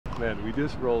Man, we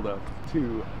just rolled up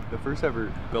to the first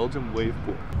ever Belgium wave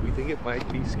pool. We think it might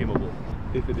be skimmable.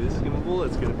 If it is skimmable,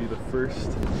 it's gonna be the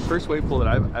first wave pool that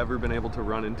I've ever been able to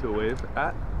run into a wave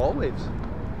at AllWaves.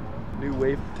 New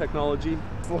wave technology.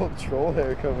 Full troll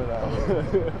hair coming out.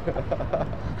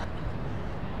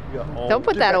 Don't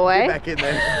put that away. Get back in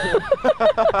there.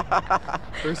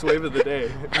 First wave of the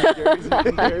day.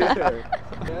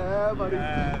 Yeah, buddy.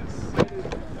 Yes.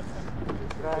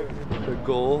 The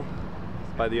goal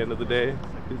by the end of the day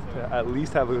is to at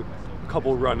least have a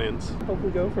couple run-ins.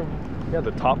 Hopefully go from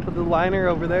the top of the liner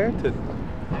over there to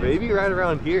maybe right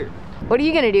around here. What are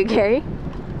you gonna do, Gary?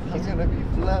 He's gonna be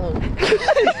flown. Good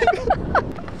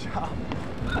job.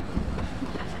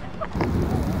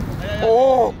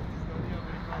 Oh!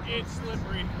 It's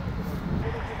slippery.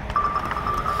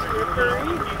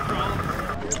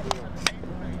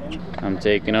 I'm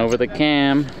taking over the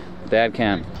cam. Dad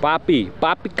cam. Papi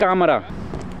camera.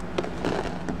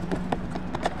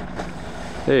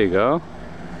 There you go.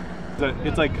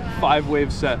 It's like 5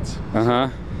 wave sets. Uh-huh.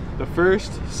 The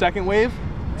first, second wave,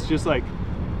 it's just like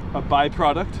a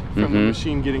byproduct from the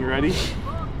machine getting ready.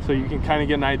 So you can kind of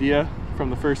get an idea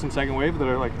from the first and second wave that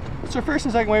are like, so first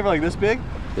and second wave are like this big.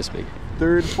 This big.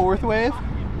 Third, fourth wave,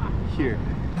 here.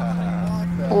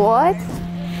 What?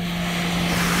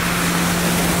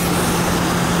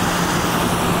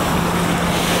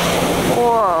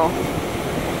 Whoa.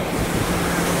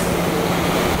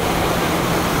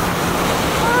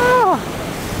 Oh.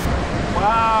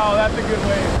 Wow, that's a good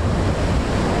wave.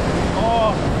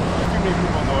 Oh, too many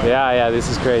people on the way. Yeah, this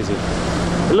is crazy.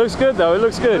 It looks good though, it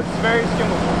looks good. It's very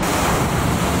skimmable.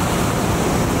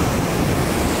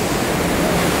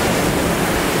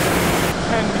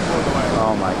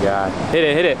 Oh my God. Hit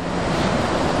it, hit it.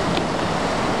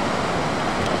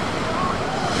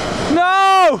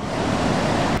 No!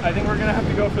 I think we're gonna have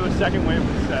to go for the second wave of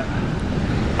the set.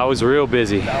 I was real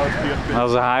busy. That was good. That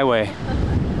was a highway.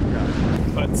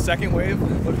 But second wave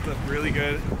looked really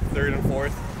good. Third and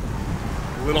fourth,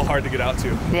 a little hard to get out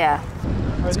to. Yeah.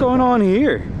 What's going on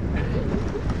here?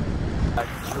 That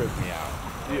tripped me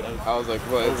out. I was like,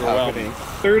 what is happening?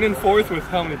 Third and fourth with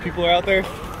how many people are out there?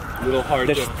 A little hard.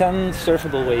 There's 10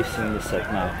 surfable waves in the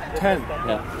set now. 10?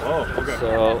 Yeah. Oh, okay.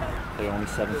 So there are only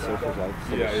 7 surfers out,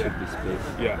 so Yeah, there should be space.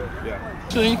 Yeah.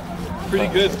 Actually, pretty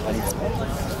good.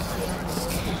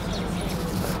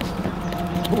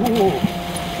 Ooh.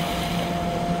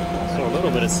 So a little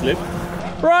bit of slip.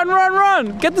 Run, run,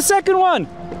 run! Get the second one!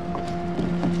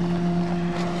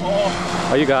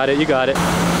 Oh, you got it, you got it.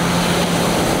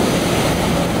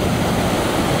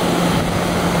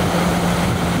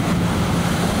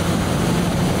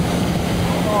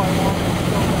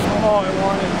 Oh, I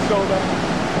want it so bad.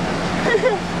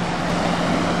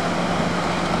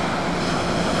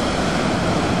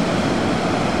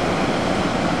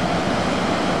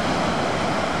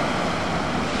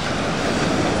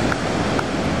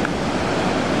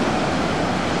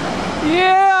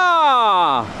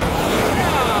 Yeah!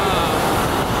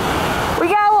 We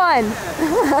got one.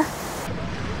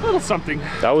 A little something.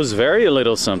 That was very a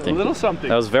little something. A little something.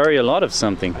 That was very a lot of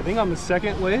something. I think on the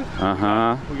second wave.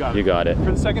 Uh-huh. We got it. You got it.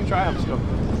 For the second try, I'm stoked.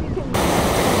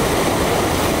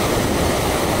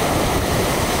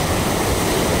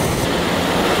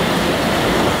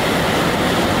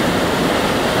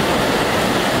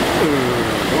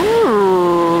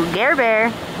 Ooh, Gare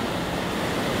Bear.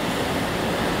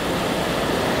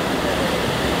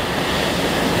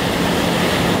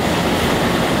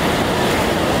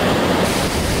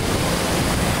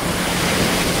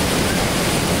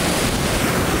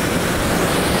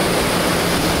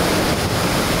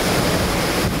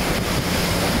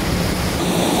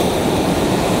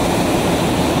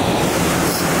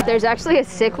 There's actually a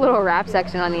sick little wrap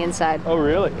section on the inside. Oh,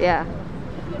 really? Yeah.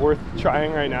 Worth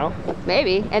trying right now?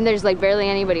 Maybe. And there's like barely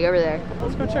anybody over there.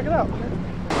 Let's go check it out.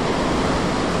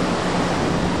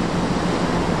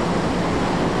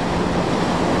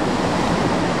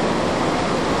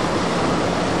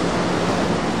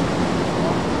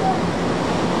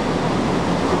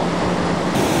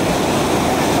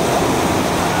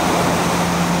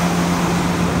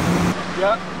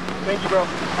 Yeah, thank you, bro.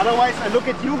 Otherwise, I look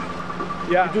at you.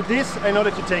 Yeah. You do this, I know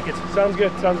that you take it. Sounds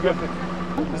good, sounds good.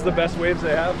 This is the best waves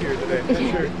they have here today, for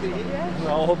sure. In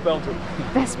all of Belgium.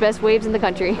 Best waves in the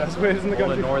country. Best waves in the All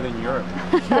country. in Northern Europe.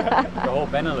 The whole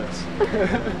Benelux.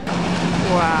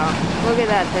 Wow. Look at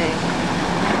that thing.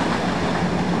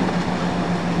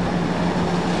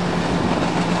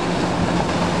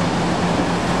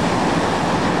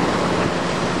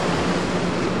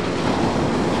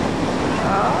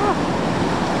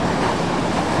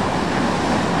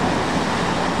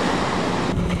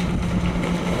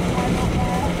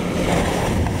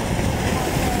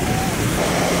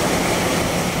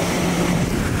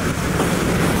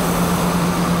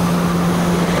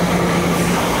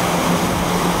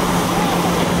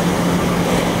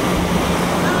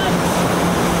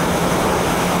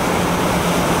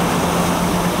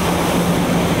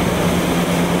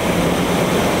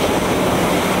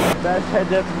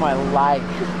 That's my life.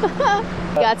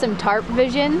 Got some tarp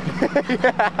vision.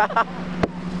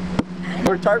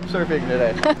 We're tarp surfing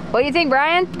today. What do you think,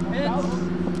 Brian?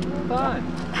 It's fun.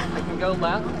 I can go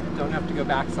left, don't have to go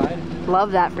backside.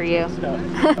 Love that for you. No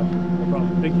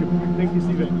problem. Thank you. Thank you,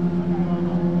 Steven.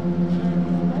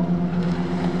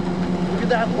 Look at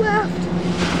that lift.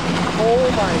 Oh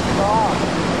my god.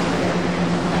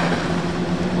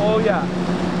 Oh yeah.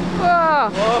 Whoa.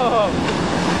 Whoa.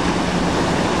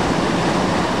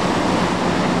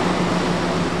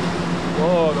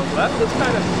 Whoa, the left is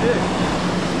kind of sick.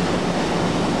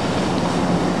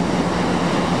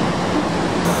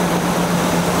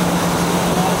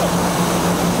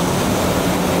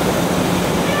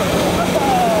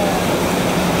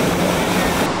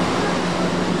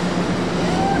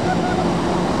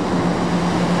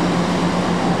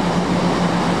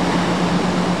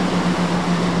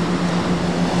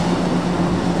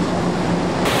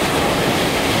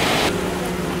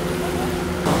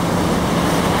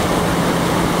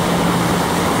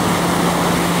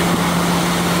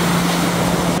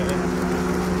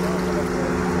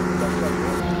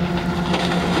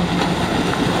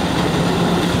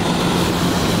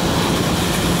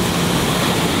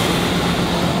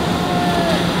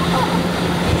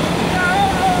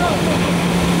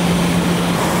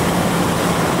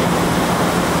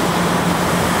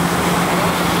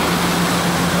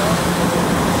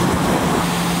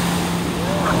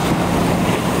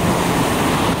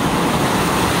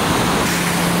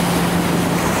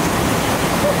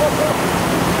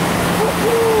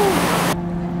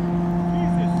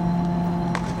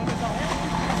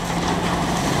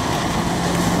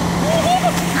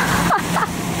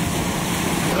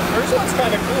 This one's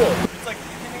kind of cool. It's like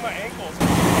hitting my ankles.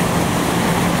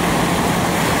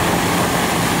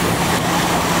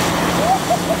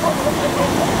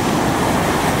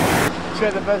 She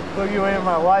had the best boogie wing of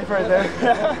my life right there.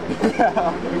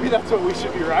 Yeah, maybe that's what we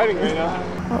should be riding right now.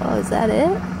 Oh, is that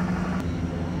it?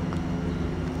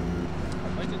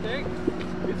 What'd you think?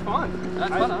 It's fun.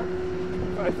 That's fun, huh?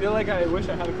 I feel like I wish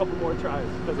I had a couple more tries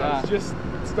because I was just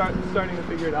starting to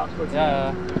figure it out towards the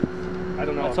end. I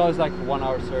don't know. It's always like 1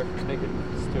 hour surf. I think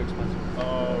it's too expensive.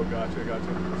 Oh, gotcha.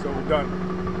 So we're done.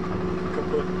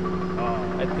 Completely.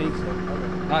 I think so.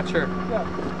 Okay. Not sure. Yeah.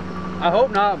 I hope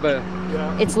not, but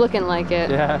Yeah. It's looking like it.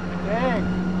 yeah.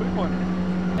 Dang. Quick one.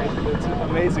 It's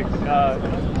amazing.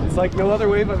 It's like no other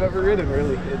wave I've ever ridden,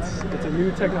 really. It's a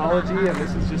new technology, and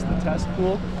this is just the test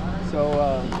pool. So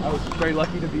I was very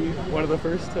lucky to be one of the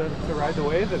first to ride the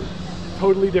wave, and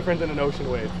totally different than an ocean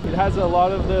wave. It has a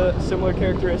lot of the similar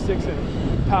characteristics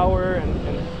and power and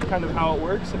kind of how it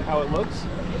works and how it looks.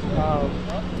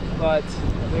 But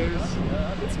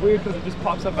it's weird because it just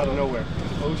pops up out of nowhere.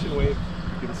 Ocean wave,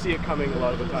 you can see it coming a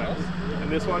lot of the times. And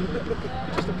this one, it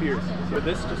just appears. So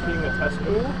this just being a test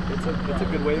pool, it's a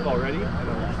good wave already. And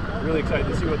I'm really excited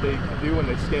to see what they can do when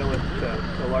they scale it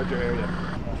to a larger area.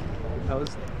 That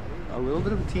was a little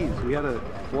bit of a tease. We had a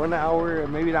 1 hour,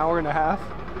 maybe an hour and a half.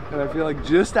 And I feel like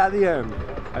just at the end,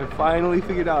 I finally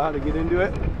figured out how to get into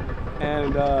it,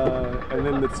 and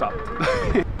then it stopped.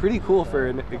 Pretty cool for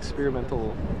an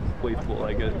experimental wave pool.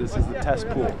 Like this is the test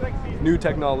pool, new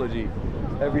technology.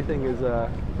 Everything's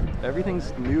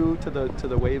new to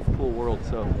the wave pool world.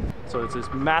 So it's this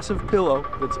massive pillow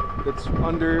that's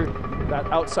under that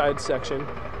outside section,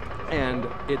 and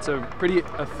it's a pretty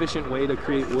efficient way to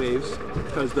create waves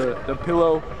because the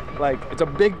pillow, like, it's a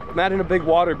big mat in a big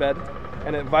water bed.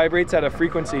 And it vibrates at a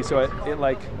frequency, so it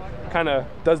like kind of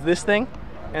does this thing,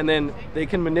 and then they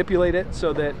can manipulate it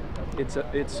so that it's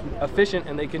efficient,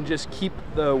 and they can just keep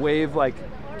the wave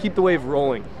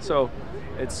rolling. So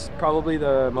it's probably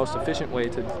the most efficient way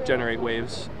to generate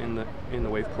waves in the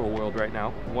wave pool world right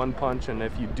now. One punch, and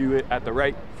if you do it at the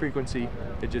right frequency,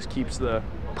 it just keeps the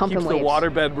water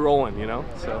bed rolling, you know.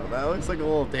 So That looks like a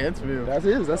little dance move.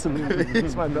 that's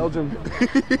my Belgium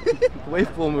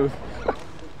wave pool move.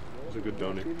 A good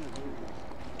donut.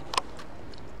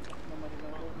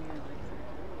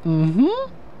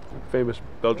 Famous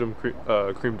Belgium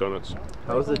cream donuts.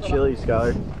 How was the chili,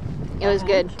 Skylar? It was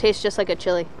good. Tastes just like a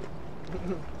chili.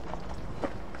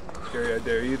 Gary, I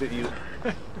dare you to eat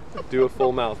it. Do a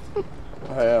full mouth.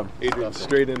 I am. Adrian,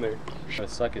 straight in there. I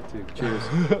suck it too. Cheers.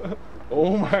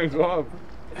 Oh my god.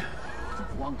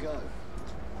 One go.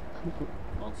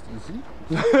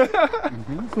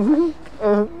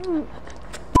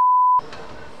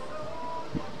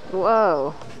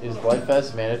 Whoa. Is Life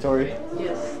Vest mandatory?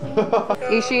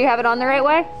 You sure you have it on the right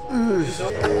way?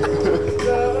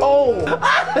 Oh!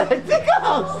 That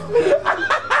tickles!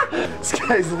 This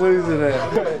guy's losing it.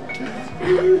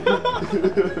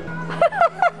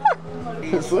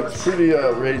 This looks pretty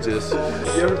outrageous. You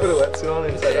ever put a wetsuit on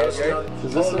inside out, Gary?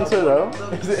 Is this inside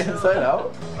out? Is it inside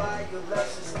out?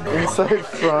 Inside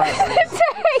front.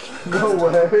 No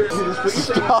way.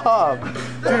 Stop.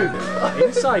 Dude.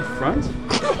 Inside front?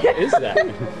 What is that?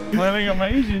 Planning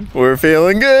amazing. We're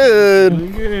feeling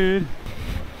good. Good.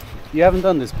 You haven't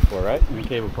done this before, right? In a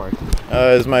cable park.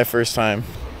 It's my first time,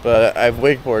 but I've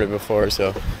wakeboarded before,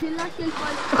 so.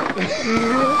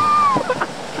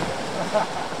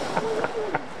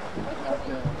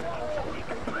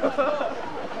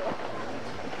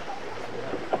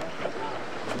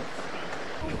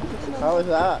 How was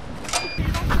that?